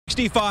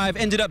I-65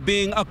 ended up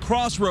being a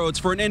crossroads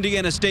for an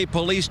Indiana State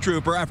Police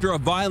trooper after a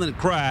violent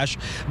crash,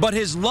 but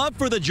his love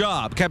for the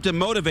job kept him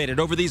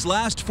motivated over these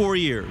last 4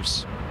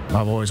 years.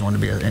 I've always wanted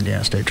to be an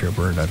Indiana State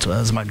trooper.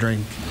 That's my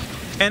dream.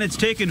 And it's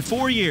taken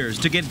 4 years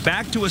to get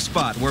back to a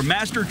spot where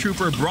Master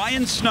Trooper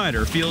Brian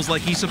Snyder feels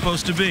like he's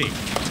supposed to be.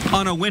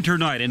 On a winter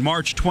night in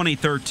March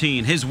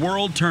 2013, his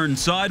world turned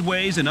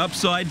sideways and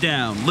upside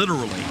down,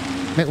 literally.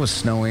 It was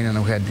snowing,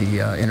 and we had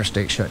the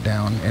interstate shut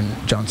down in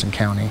Johnson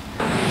County.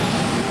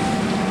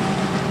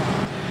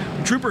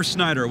 Trooper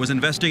Snyder was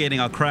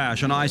investigating a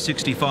crash on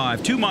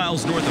I-65 2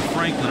 miles north of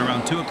Franklin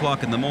around 2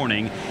 o'clock in the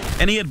morning,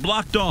 and he had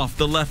blocked off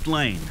the left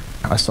lane.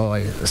 I saw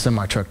a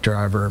semi-truck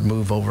driver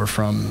move over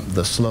from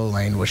the slow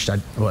lane,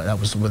 that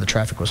was where the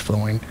traffic was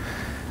flowing,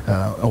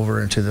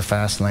 over into the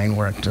fast lane,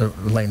 the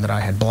lane that I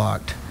had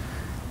blocked,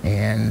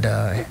 and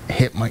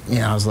hit my.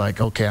 I was like,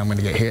 okay, I'm going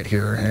to get hit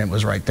here, and it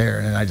was right there,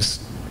 and I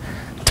just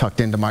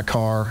tucked into my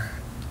car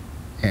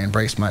and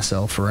braced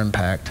myself for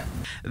impact.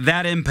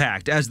 That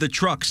impact, as the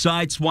truck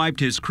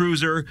sideswiped his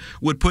cruiser,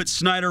 would put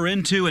Snyder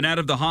into and out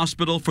of the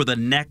hospital for the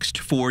next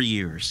 4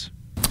 years.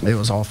 It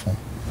was awful.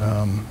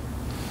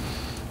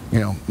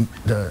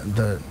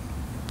 The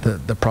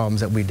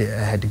problems that we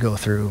had to go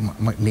through,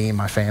 me and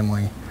my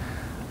family,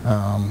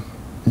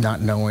 not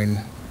knowing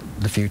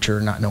the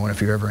future, not knowing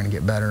if you're ever going to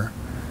get better.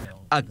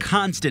 A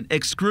constant,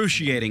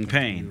 excruciating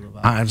pain.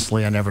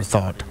 Honestly, I never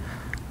thought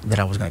that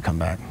I was going to come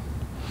back,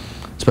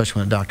 especially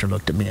when the doctor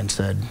looked at me and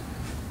said,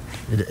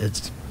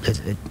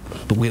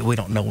 we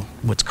don't know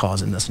what's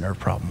causing this nerve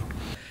problem.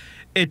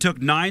 It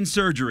took 9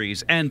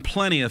 surgeries and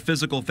plenty of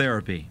physical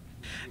therapy.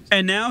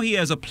 And now he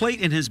has a plate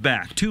in his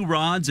back, 2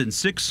 rods and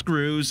 6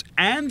 screws,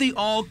 and the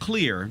all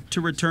clear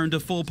to return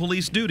to full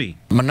police duty.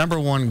 My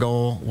 #1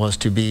 goal was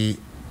to be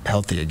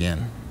healthy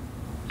again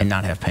and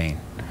not have pain.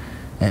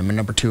 And my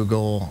 #2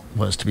 goal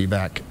was to be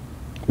back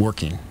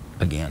working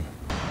again.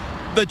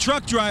 The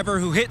truck driver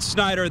who hit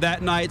Snyder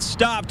that night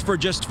stopped for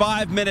just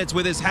 5 minutes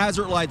with his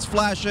hazard lights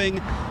flashing,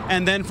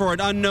 and then for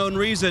an unknown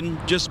reason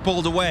just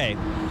pulled away.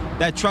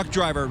 That truck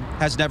driver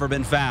has never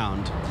been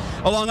found.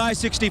 Along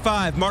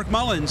I-65, Mark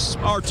Mullins,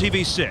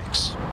 RTV6.